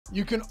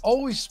you can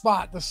always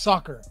spot the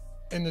sucker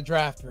in the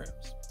draft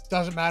rooms.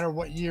 Doesn't matter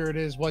what year it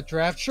is, what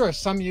draft. Sure,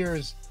 some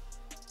years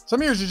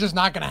you're just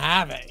not going to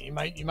have it. You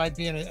might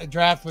be in a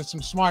draft with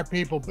some smart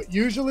people, but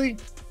usually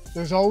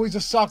there's always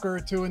a sucker or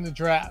two in the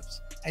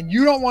drafts. And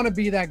you don't want to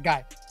be that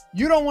guy.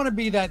 You don't want to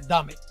be that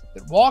dummy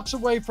that walks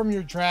away from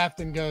your draft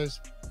and goes,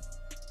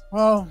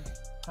 well,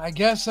 I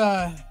guess,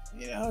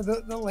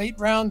 the late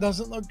round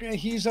doesn't look good.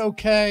 He's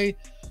okay.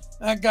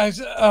 That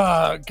guy's,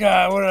 oh,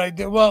 God, what did I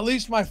do? Well, at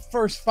least my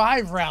first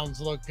 5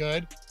 rounds look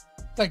good.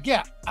 It's like,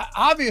 yeah,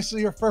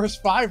 obviously your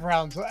first 5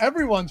 rounds,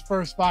 everyone's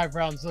first 5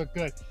 rounds look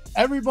good.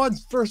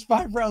 Everyone's first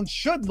 5 rounds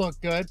should look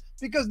good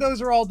because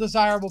those are all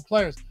desirable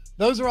players.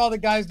 Those are all the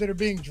guys that are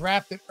being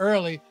drafted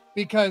early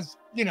because,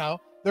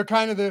 they're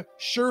kind of the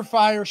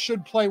surefire,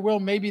 should play will,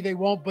 maybe they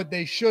won't, but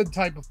they should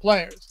type of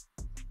players.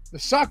 The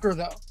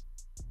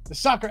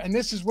sucker, and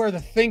this is where the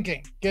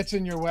thinking gets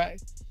in your way.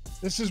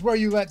 This is where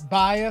you let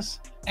bias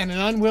and an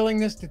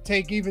unwillingness to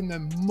take even the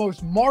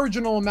most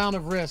marginal amount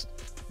of risk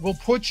will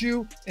put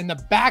you in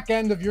the back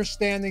end of your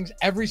standings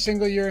every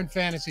single year in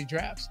fantasy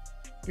drafts.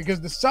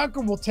 Because the sucker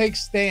will take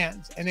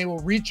stands and they will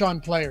reach on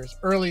players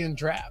early in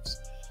drafts.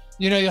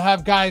 You'll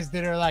have guys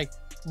that are like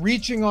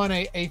reaching on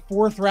a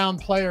 4th round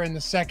player in the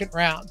 2nd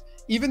round,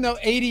 even though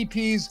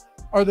ADPs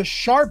are the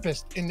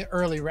sharpest in the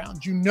early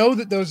rounds. You know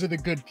that those are the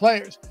good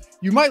players.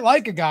 You might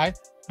like a guy,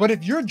 but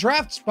if your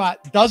draft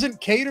spot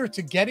doesn't cater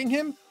to getting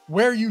him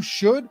where you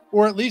should,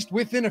 or at least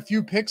within a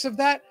few picks of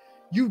that,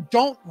 you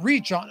don't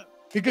reach on him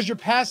because you're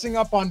passing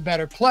up on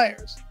better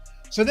players.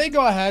 So they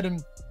go ahead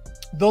and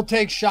they'll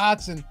take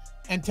shots and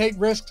take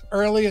risks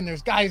early. And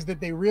there's guys that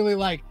they really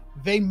like.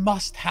 They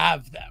must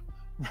have them,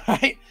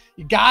 right?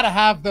 You got to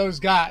have those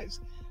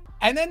guys.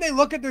 And then they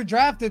look at their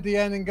draft at the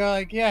end and go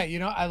like, yeah,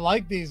 I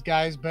like these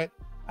guys, but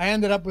I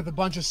ended up with a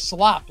bunch of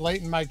slop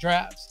late in my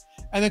drafts.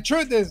 And the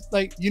truth is,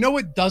 like,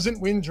 what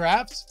doesn't win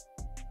drafts?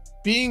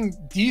 Being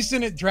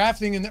decent at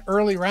drafting in the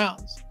early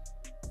rounds,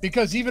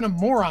 because even a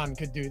moron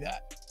could do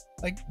that.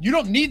 Like, you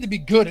don't need to be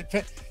good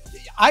at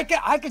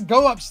I could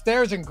go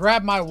upstairs and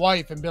grab my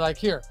wife and be like,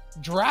 here,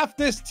 draft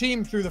this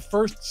team through the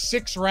first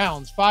 6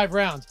 rounds, 5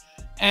 rounds.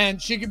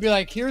 And she could be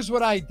like, here's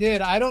what I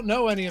did. I don't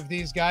know any of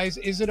these guys.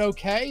 Is it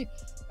okay?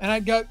 And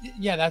I'd go,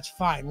 yeah, that's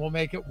fine. We'll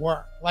make it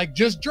work. Like,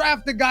 just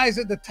draft the guys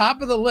at the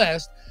top of the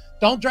list.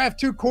 Don't draft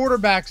 2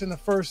 quarterbacks in the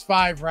first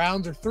 5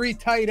 rounds or 3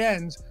 tight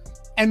ends,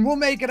 and we'll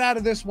make it out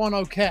of this one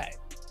okay.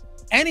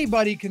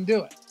 Anybody can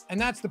do it.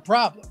 And that's the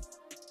problem.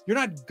 You're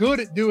not good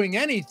at doing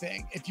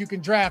anything if you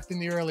can draft in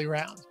the early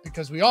rounds,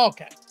 because we all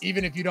can,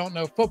 even if you don't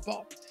know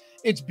football.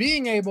 It's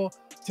being able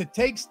to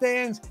take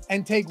stands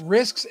and take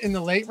risks in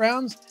the late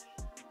rounds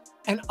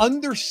and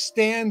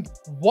understand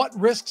what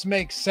risks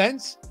make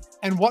sense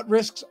and what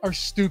risks are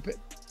stupid,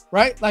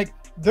 right? Like,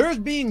 there's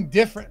being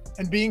different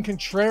and being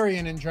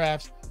contrarian in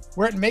drafts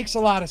where it makes a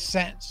lot of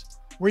sense,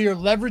 where you're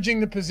leveraging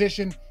the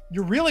position.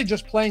 You're really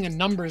just playing a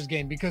numbers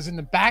game, because in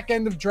the back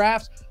end of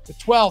drafts, the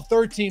 12,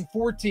 13,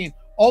 14,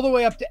 all the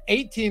way up to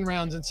 18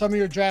 rounds in some of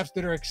your drafts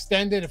that are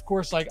extended, of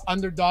course, like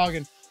Underdog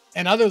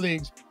and other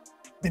leagues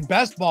in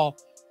best ball,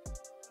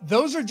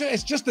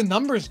 it's just a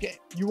numbers game.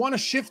 You want to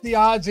shift the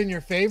odds in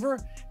your favor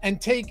and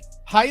take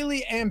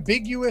highly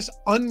ambiguous,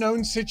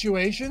 unknown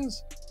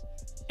situations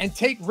and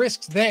take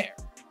risks there,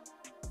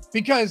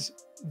 because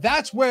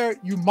that's where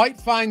you might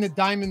find the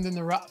diamond in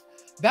the rough.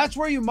 That's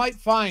where you might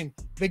find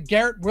the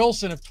Garrett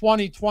Wilson of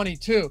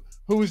 2022,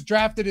 who was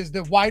drafted as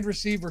the wide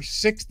receiver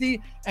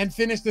 60 and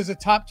finished as a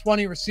top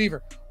 20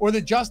 receiver, or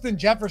the Justin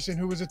Jefferson,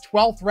 who was a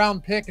 12th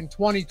round pick in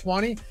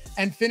 2020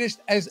 and finished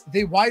as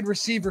the wide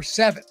receiver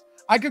 7.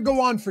 I could go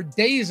on for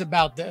days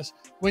about this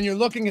when you're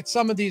looking at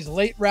some of these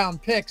late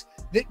round picks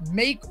that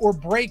make or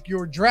break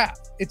your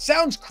draft. It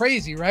sounds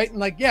crazy, right? And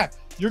like, yeah,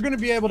 you're going to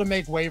be able to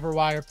make waiver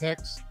wire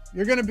picks.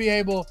 You're going to be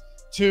able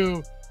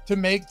to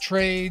make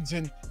trades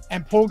and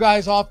pull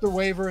guys off the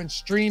waiver and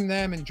stream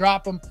them and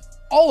drop them,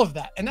 all of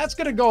that. And that's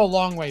going to go a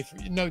long way for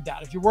you, no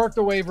doubt. If you work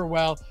the waiver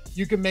well,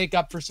 you can make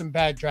up for some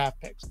bad draft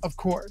picks, of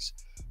course.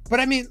 But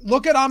I mean,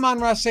 look at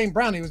Amon-Ra St.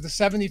 Brown. He was the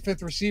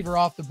 75th receiver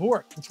off the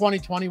board in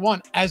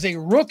 2021 as a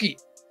rookie.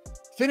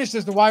 Finished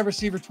as the wide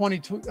receiver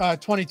 2019.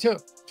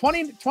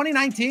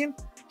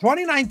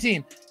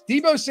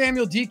 Deebo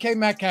Samuel, DK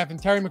Metcalf, and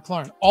Terry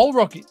McLaurin, all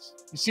rookies.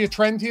 You see a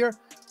trend here?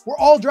 We're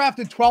all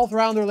drafted 12th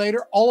round or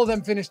later. All of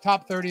them finished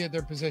top 30 at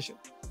their position.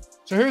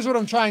 So here's what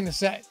I'm trying to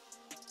say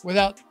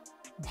without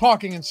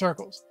talking in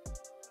circles.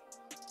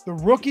 The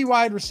rookie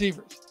wide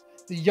receivers,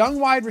 the young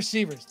wide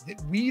receivers that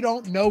we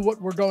don't know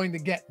what we're going to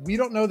get, we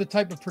don't know the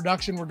type of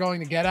production we're going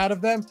to get out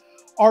of them,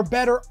 are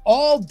better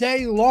all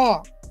day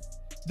long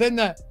than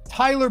the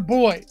Tyler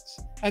Boyds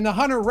and the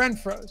Hunter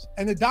Renfros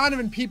and the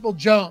Donovan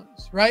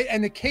People-Jones, right?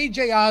 And the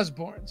KJ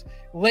Osbornes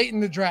late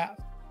in the draft.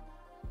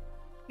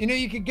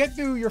 You could get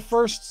through your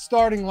first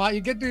starting line,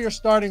 you get through your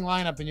starting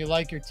lineup and you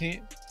like your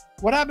team.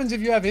 What happens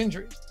if you have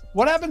injuries?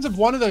 What happens if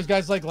one of those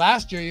guys, like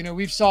last year,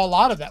 we saw a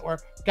lot of that where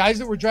guys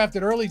that were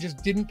drafted early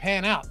just didn't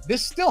pan out.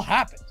 This still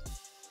happens.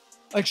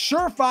 Like,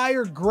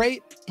 surefire,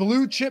 great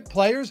blue chip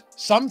players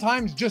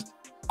sometimes just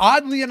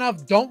oddly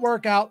enough, don't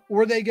work out,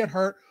 or they get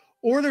hurt,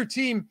 or their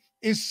team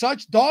is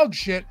such dog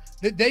shit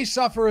that they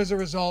suffer as a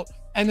result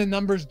and the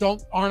numbers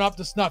aren't up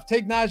to snuff.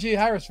 Take Najee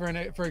Harris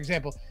for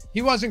example.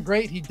 He wasn't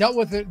great. He dealt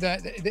with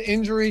the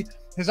injury.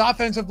 His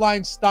offensive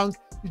line stunk.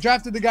 You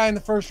drafted the guy in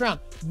the first round.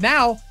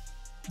 Now,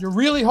 you're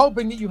really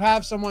hoping that you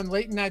have someone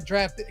late in that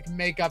draft that can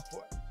make up for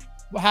it.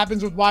 What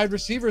happens with wide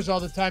receivers all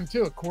the time,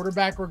 too. A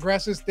quarterback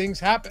regresses, things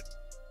happen.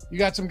 You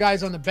got some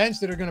guys on the bench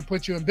that are going to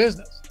put you in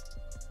business.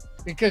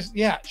 Because,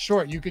 yeah,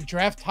 sure, you could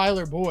draft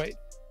Tyler Boyd,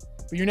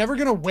 but you're never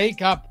going to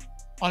wake up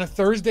on a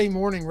Thursday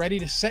morning ready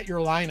to set your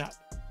lineup.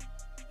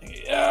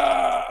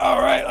 Yeah,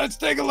 all right, let's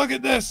take a look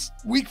at this.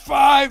 Week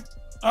 5.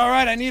 All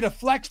right, I need a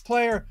flex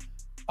player.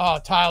 Oh,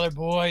 Tyler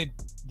Boyd.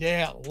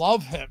 Yeah,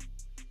 love him.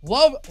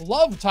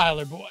 Love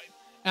Tyler Boyd.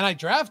 And I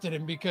drafted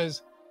him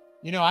because,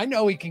 I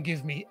know he can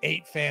give me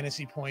 8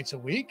 fantasy points a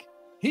week.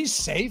 He's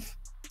safe.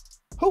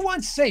 Who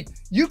wants safe?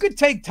 You could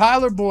take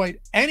Tyler Boyd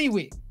any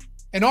week,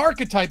 an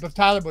archetype of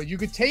Tyler Boyd. You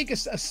could take a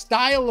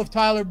style of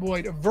Tyler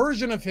Boyd, a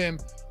version of him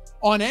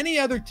on any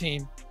other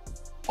team,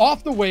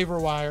 off the waiver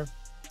wire,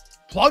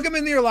 plug him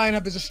into your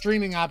lineup as a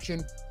streaming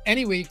option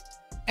any week,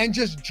 and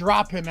just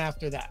drop him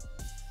after that.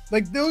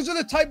 Like, those are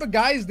the type of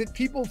guys that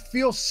people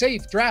feel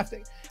safe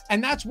drafting.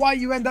 And that's why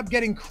you end up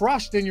getting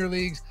crushed in your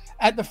leagues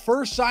at the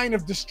first sign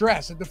of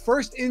distress, at the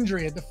first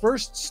injury, at the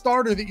first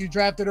starter that you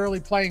drafted early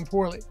playing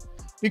poorly,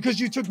 because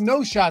you took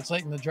no shots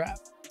late in the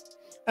draft.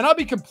 And I'll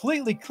be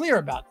completely clear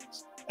about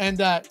this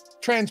and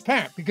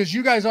transparent, because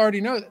you guys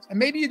already know this. And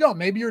maybe you don't.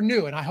 Maybe you're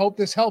new, and I hope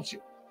this helps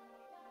you.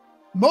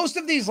 Most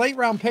of these late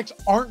round picks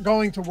aren't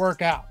going to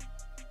work out.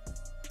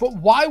 But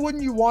why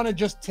wouldn't you want to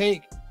just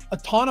take a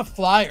ton of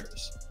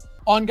flyers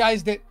on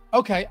guys that,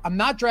 okay, I'm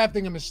not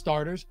drafting them as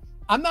starters.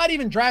 I'm not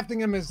even drafting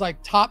them as like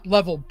top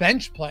level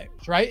bench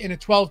players, right? In a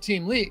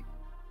 12-team league.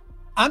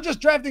 I'm just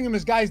drafting them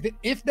as guys that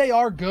if they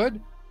are good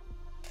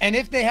and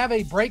if they have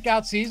a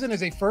breakout season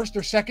as a first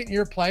or second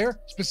year player,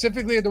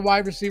 specifically at the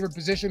wide receiver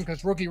position,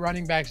 because rookie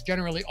running backs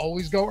generally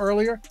always go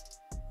earlier,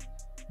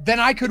 then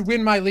I could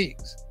win my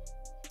leagues.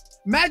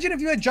 Imagine if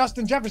you had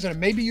Justin Jefferson, and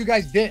maybe you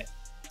guys did,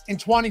 in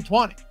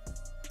 2020.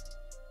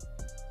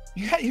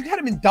 You got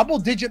him in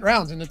double-digit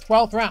rounds in the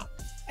 12th round,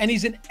 and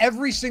he's in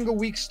every single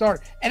week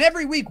start. And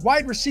every week,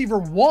 wide receiver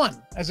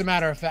 1, as a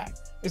matter of fact.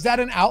 Is that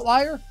an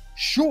outlier?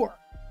 Sure.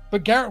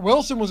 But Garrett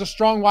Wilson was a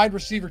strong wide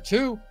receiver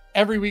 2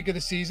 every week of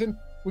the season,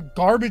 with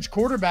garbage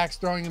quarterbacks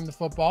throwing him the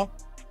football.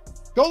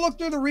 Go look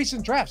through the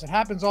recent drafts. It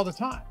happens all the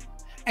time.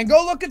 And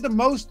go look at the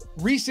most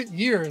recent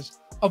years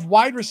of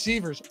wide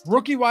receivers,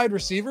 rookie wide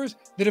receivers,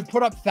 that have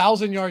put up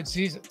 1,000-yard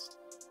seasons.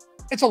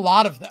 It's a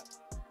lot of them.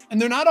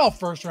 And they're not all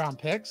first-round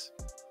picks.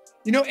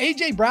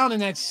 A.J. Brown in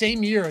that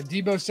same year,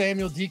 Deebo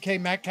Samuel, DK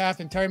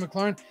Metcalf, and Terry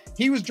McLaurin,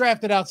 he was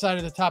drafted outside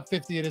of the top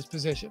 50 at his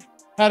position.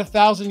 Had a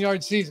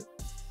 1,000-yard season.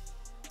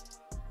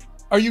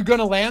 Are you going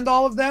to land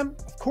all of them?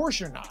 Of course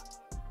you're not.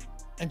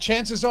 And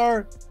chances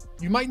are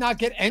you might not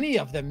get any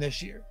of them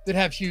this year that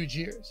have huge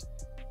years.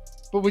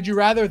 But would you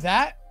rather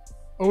that?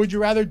 Or would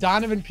you rather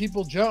Donovan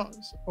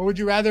Peoples-Jones? Or would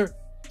you rather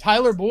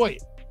Tyler Boyd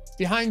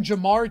behind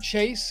Jamar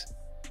Chase,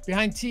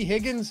 behind T.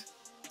 Higgins,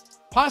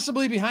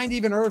 possibly behind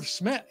even Irv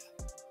Smith?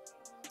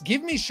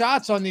 Give me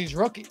shots on these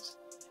rookies.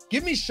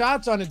 Give me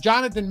shots on a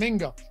Jonathan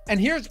Mingo. And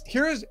here's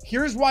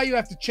why you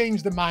have to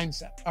change the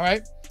mindset, all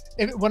right?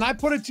 When I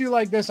put it to you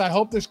like this, I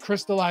hope this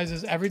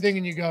crystallizes everything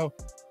and you go,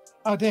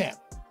 oh, damn,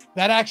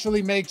 that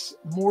actually makes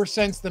more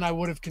sense than I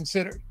would have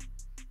considered.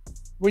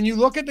 When you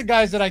look at the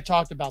guys that I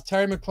talked about,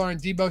 Terry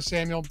McLaurin, Deebo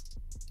Samuel,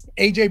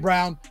 A.J.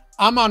 Brown,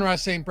 Amon-Ra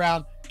St.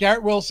 Brown,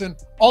 Garrett Wilson,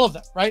 all of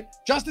them, right?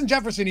 Justin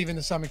Jefferson even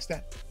to some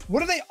extent.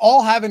 What do they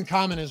all have in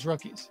common as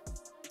rookies?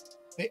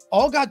 They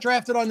all got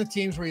drafted on the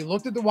teams where you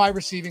looked at the wide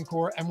receiving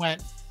core and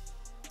went,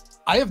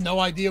 I have no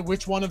idea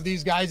which one of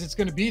these guys it's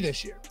going to be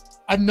this year.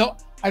 I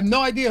have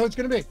no idea who it's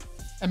going to be.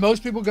 And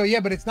most people go, yeah,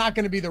 but it's not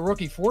going to be the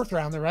rookie 4th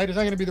rounder, right? It's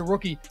not going to be the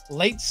rookie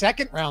late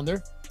 2nd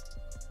rounder.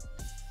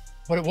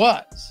 But it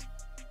was,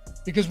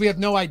 because we have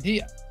no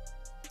idea.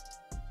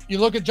 You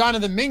look at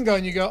Jonathan Mingo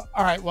and you go,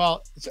 all right,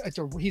 well,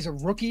 he's a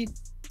rookie.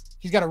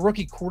 He's got a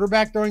rookie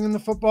quarterback throwing him the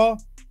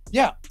football.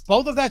 Yeah,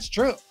 both of that's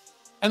true.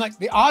 And like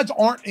the odds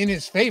aren't in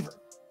his favor.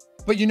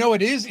 But you know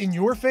it is in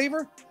your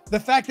favor? The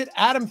fact that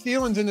Adam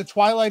Thielen's in the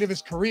twilight of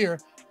his career,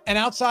 and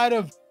outside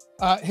of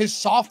his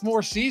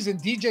sophomore season,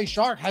 DJ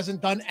Shark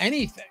hasn't done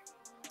anything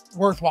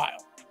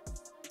worthwhile.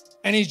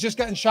 And he's just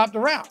gotten shopped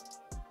around,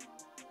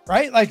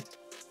 right? Like,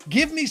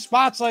 give me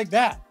spots like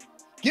that.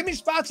 Give me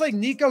spots like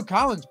Nico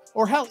Collins,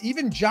 or hell,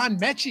 even John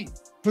Mechie,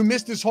 who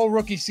missed his whole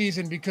rookie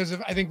season because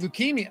of, I think,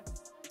 leukemia.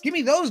 Give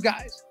me those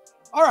guys.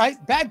 All right,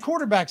 bad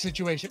quarterback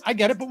situation. I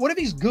get it, but what if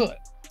he's good?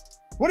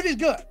 What if he's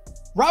good?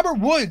 Robert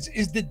Woods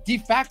is the de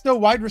facto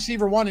wide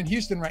receiver 1 in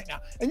Houston right now.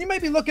 And you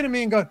might be looking at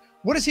me and going,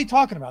 what is he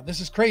talking about?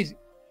 This is crazy.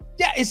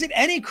 Yeah, is it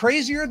any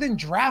crazier than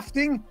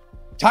drafting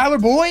Tyler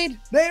Boyd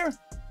there?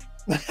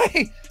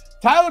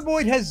 Tyler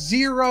Boyd has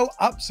 0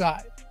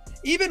 upside.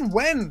 Even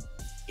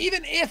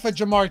if a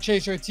Jamar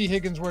Chase or a T.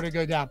 Higgins were to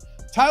go down,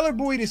 Tyler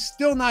Boyd is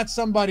still not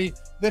somebody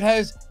that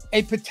has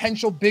a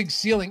potential big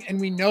ceiling, and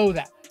we know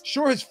that.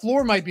 Sure, his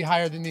floor might be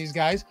higher than these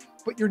guys,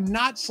 but you're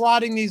not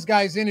slotting these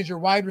guys in as your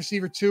wide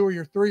receiver 2 or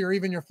your 3 or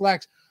even your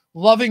flex,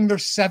 loving their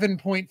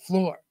 7-point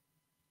floor.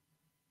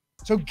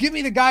 So give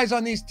me the guys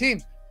on these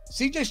teams.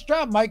 CJ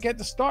Stroud might get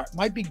the start,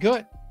 might be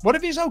good. What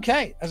if he's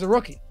okay as a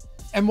rookie?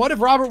 And what if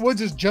Robert Woods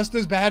is just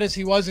as bad as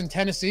he was in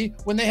Tennessee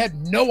when they had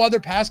no other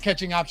pass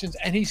catching options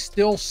and he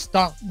still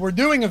stunk? We're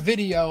doing a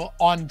video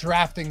on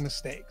drafting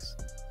mistakes,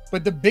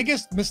 but the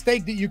biggest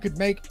mistake that you could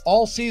make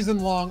all season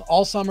long,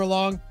 all summer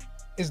long,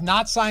 is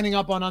not signing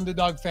up on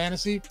Underdog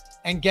Fantasy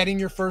and getting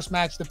your first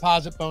match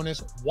deposit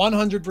bonus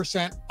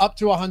 100% up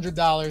to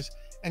 $100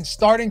 and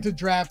starting to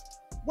draft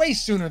way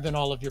sooner than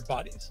all of your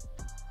buddies.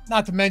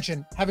 Not to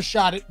mention, have a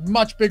shot at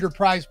much bigger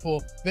prize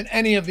pool than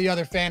any of the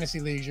other fantasy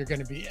leagues you're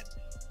going to be in.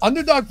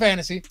 Underdog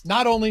Fantasy,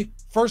 not only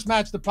first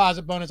match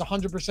deposit bonus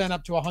 100%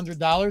 up to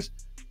 $100,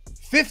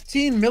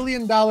 $15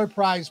 million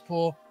prize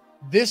pool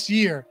this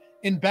year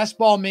in Best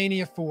Ball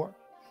Mania 4.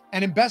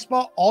 And in Best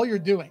Ball, all you're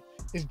doing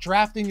is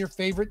drafting your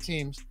favorite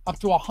teams, up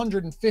to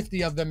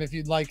 150 of them if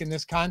you'd like in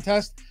this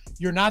contest.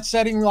 You're not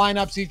setting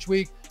lineups each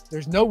week.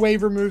 There's no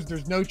waiver moves.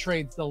 There's no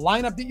trades. The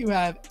lineup that you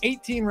have,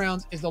 18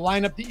 rounds, is the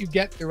lineup that you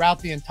get throughout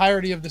the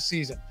entirety of the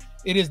season.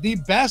 It is the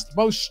best,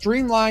 most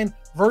streamlined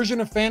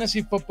version of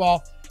fantasy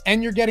football,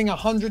 and you're getting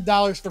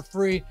 $100 for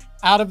free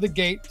out of the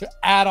gate to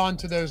add on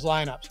to those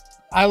lineups.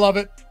 I love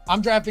it.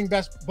 I'm drafting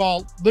Best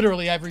Ball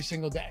literally every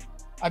single day.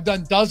 I've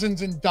done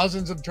dozens and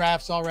dozens of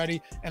drafts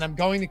already, and I'm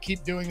going to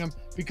keep doing them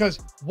because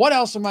what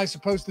else am I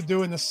supposed to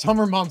do in the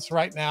summer months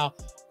right now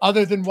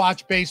other than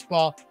watch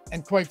baseball?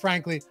 And quite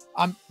frankly,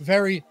 I'm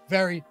very,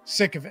 very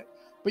sick of it.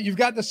 But you've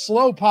got the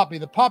slow puppy,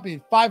 $500,000,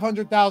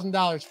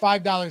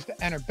 $5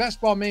 to enter.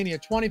 Best Ball Mania,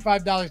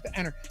 $25 to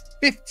enter.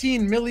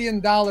 $15 million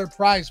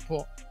prize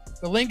pool.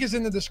 The link is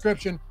in the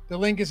description. The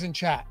link is in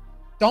chat.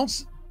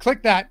 Don't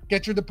click that.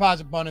 Get your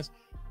deposit bonus.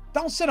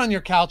 Don't sit on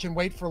your couch and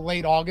wait for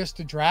late August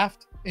to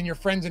draft in your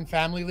friends and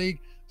family league.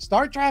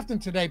 Start drafting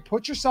today.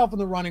 Put yourself in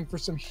the running for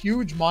some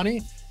huge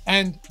money.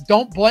 And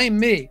don't blame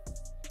me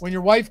when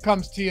your wife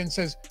comes to you and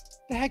says,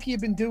 the heck have you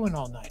been doing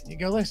all night? And you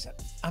go, listen,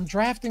 I'm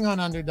drafting on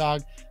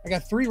Underdog. I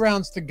got 3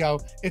 rounds to go.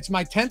 It's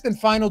my 10th and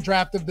final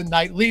draft of the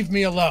night. Leave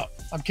me alone.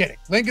 I'm kidding.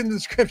 Link in the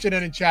description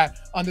and in chat.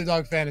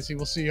 Underdog Fantasy.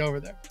 We'll see you over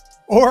there.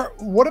 Or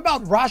what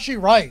about Rashee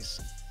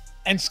Rice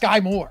and Sky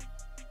Moore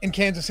in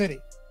Kansas City?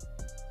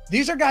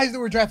 These are guys that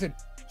were drafted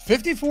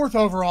 54th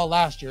overall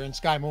last year in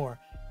Sky Moore.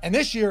 And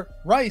this year,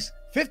 Rice,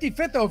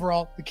 55th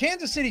overall. The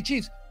Kansas City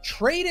Chiefs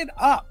traded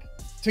up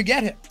to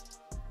get him.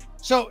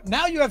 So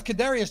now you have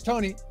Kadarius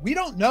Toney. We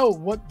don't know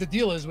what the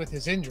deal is with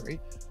his injury.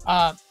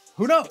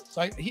 Who knows?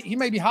 Like he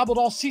may be hobbled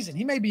all season.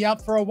 He may be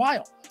out for a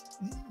while.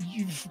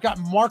 You've got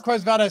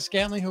Marquez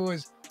Valdes-Scantling, who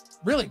was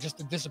really just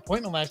a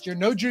disappointment last year.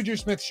 No Juju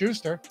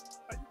Smith-Schuster.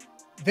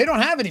 They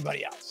don't have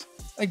anybody else.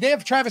 Like they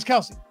have Travis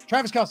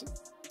Kelce.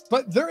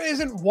 But there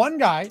isn't one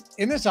guy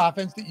in this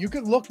offense that you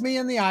could look me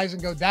in the eyes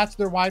and go, that's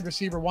their wide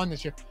receiver 1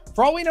 this year.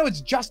 For all we know, it's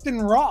Justin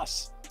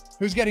Ross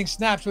who's getting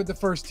snaps with the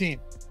first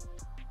team.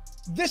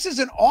 This is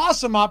an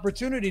awesome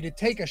opportunity to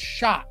take a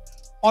shot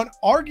on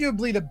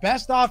arguably the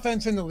best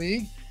offense in the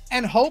league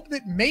and hope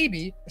that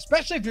maybe,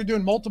 especially if you're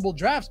doing multiple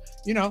drafts,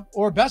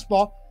 or best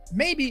ball,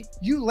 maybe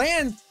you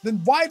land the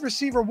wide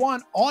receiver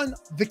 1 on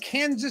the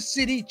Kansas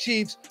City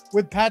Chiefs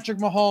with Patrick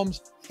Mahomes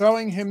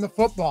throwing him the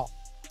football.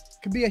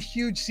 Could be a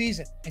huge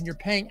season, and you're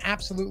paying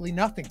absolutely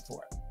nothing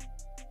for it.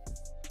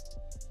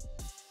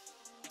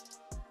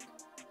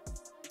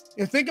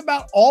 You think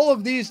about all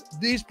of these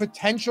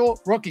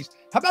potential rookies.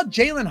 How about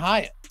Jalen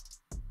Hyatt?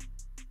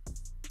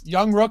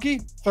 Young rookie,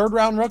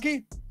 3rd-round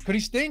rookie. Could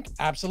he stink?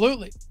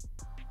 Absolutely.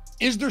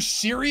 Is there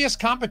serious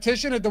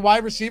competition at the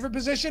wide receiver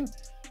position?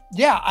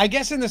 Yeah, I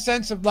guess in the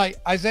sense of like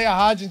Isaiah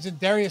Hodgins and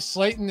Darius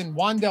Slayton and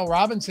Wan'Dale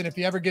Robinson if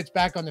he ever gets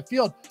back on the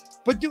field.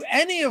 But do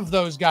any of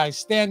those guys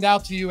stand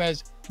out to you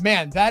as,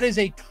 man, that is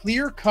a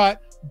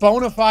clear-cut,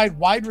 bona fide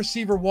wide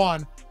receiver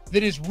 1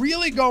 that is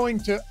really going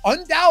to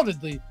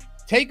undoubtedly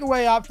take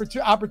away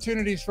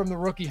opportunities from the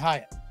rookie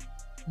Hyatt?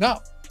 No.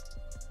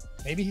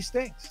 Maybe he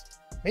stinks.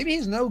 Maybe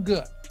he's no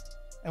good.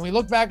 And we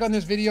look back on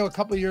this video a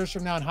couple of years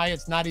from now and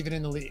Hyatt's not even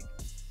in the league.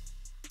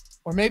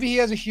 Or maybe he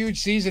has a huge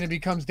season and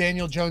becomes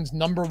Daniel Jones'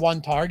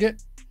 #1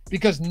 target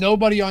because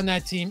nobody on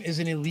that team is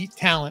an elite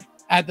talent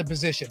at the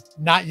position.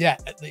 Not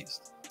yet, at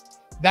least.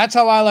 That's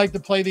how I like to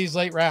play these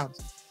late rounds.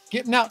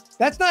 Now,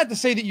 that's not to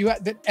say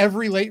that that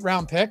every late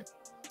round pick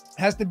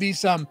has to be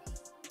some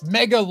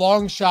mega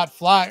long shot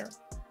flyer,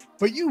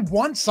 but you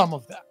want some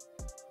of them.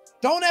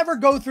 Don't ever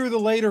go through the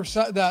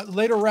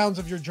later rounds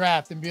of your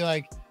draft and be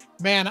like,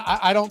 man,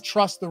 I don't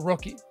trust the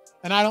rookie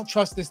and I don't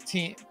trust this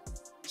team.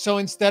 So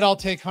instead I'll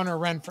take Hunter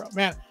Renfrow.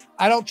 Man,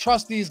 I don't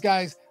trust these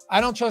guys.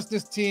 I don't trust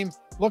this team.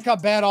 Look how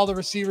bad all the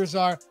receivers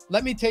are.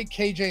 Let me take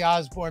KJ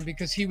Osborne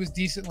because he was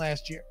decent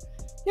last year.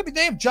 Yeah, but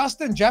they have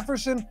Justin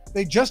Jefferson.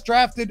 They just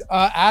drafted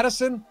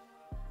Addison.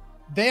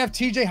 They have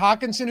TJ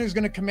Hawkinson, who's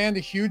going to command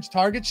a huge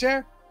target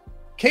share.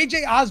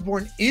 KJ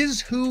Osborne is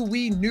who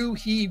we knew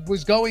he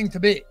was going to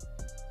be.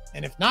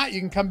 And if not, you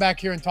can come back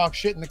here and talk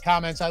shit in the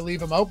comments. I leave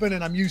them open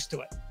and I'm used to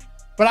it.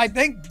 But I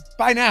think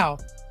by now,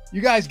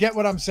 you guys get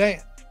what I'm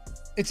saying.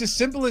 It's as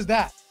simple as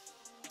that.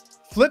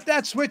 Flip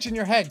that switch in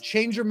your head.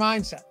 Change your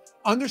mindset.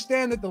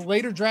 Understand that the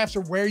later drafts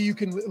are where you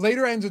can,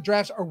 later ends of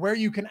drafts are where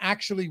you can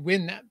actually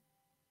win them.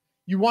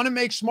 You want to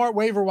make smart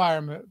waiver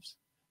wire moves,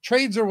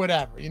 trades or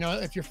whatever. You know,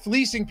 if you're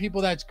fleecing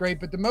people, that's great.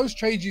 But the most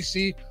trades you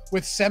see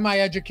with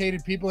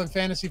semi-educated people in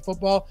fantasy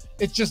football,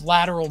 it's just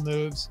lateral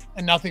moves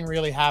and nothing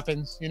really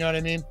happens. You know what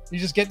I mean? You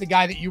just get the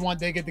guy that you want,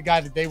 they get the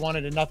guy that they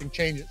wanted, and nothing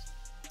changes.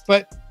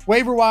 But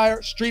waiver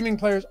wire, streaming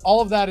players,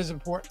 all of that is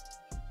important.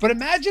 But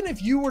imagine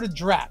if you were to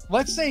draft,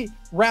 let's say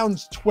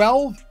rounds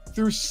 12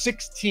 through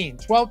 16,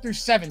 12 through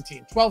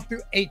 17, 12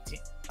 through 18,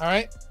 all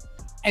right?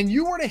 And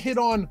you were to hit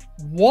on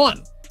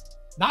one,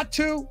 not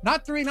two,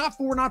 not three, not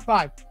four, not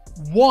five,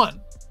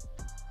 one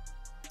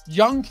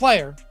young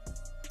player,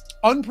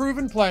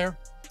 unproven player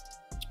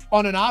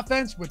on an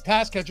offense with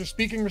pass catchers,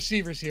 speaking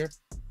receivers here,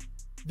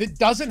 that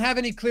doesn't have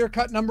any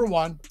clear-cut number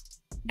one,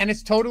 and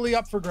it's totally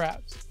up for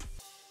grabs.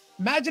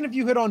 Imagine if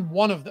you hit on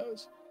one of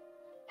those,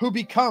 who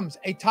becomes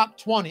a top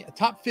 20, a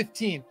top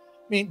 15. I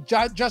mean,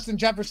 Justin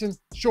Jefferson,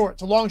 sure,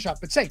 it's a long shot,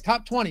 but say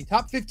top 20,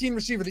 top 15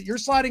 receiver that you're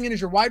sliding in as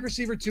your wide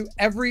receiver 2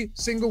 every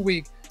single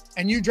week,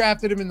 and you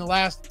drafted him in the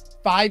last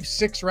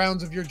 5-6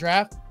 rounds of your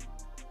draft.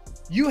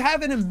 You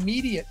have an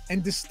immediate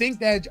and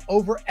distinct edge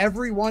over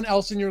everyone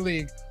else in your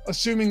league,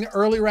 assuming the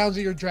early rounds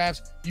of your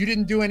drafts, you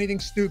didn't do anything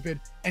stupid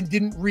and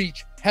didn't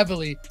reach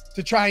heavily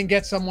to try and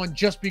get someone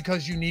just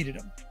because you needed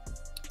them.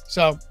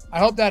 So I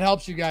hope that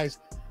helps you guys.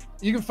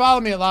 You can follow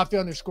me at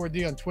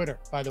Lofty_D on Twitter,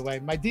 by the way.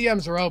 My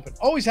DMs are open.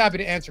 Always happy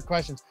to answer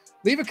questions.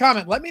 Leave a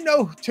comment. Let me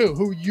know, too,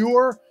 who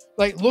you're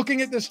like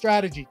looking at this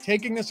strategy,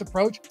 taking this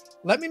approach.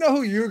 Let me know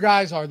who your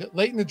guys are that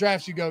late in the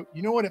drafts you go,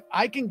 you know what, if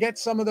I can get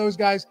some of those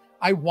guys,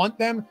 I want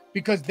them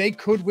because they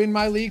could win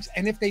my leagues.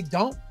 And if they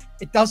don't,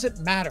 it doesn't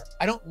matter.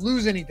 I don't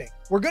lose anything.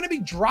 We're going to be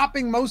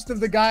dropping most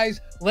of the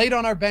guys late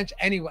on our bench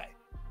anyway.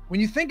 When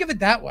you think of it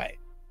that way,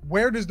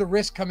 where does the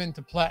risk come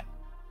into play?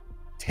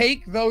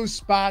 Take those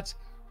spots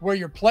where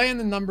you're playing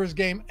the numbers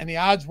game and the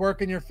odds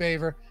work in your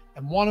favor,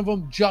 and one of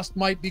them just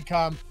might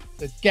become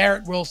the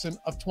Garrett Wilson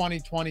of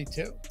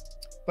 2022.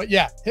 But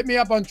yeah, hit me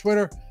up on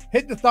Twitter,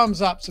 hit the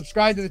thumbs up,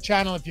 subscribe to the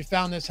channel if you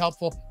found this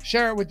helpful,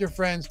 share it with your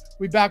friends.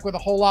 We'll be back with a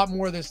whole lot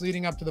more of this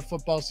leading up to the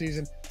football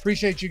season.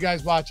 Appreciate you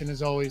guys watching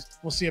as always.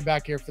 We'll see you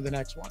back here for the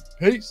next one.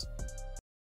 Peace.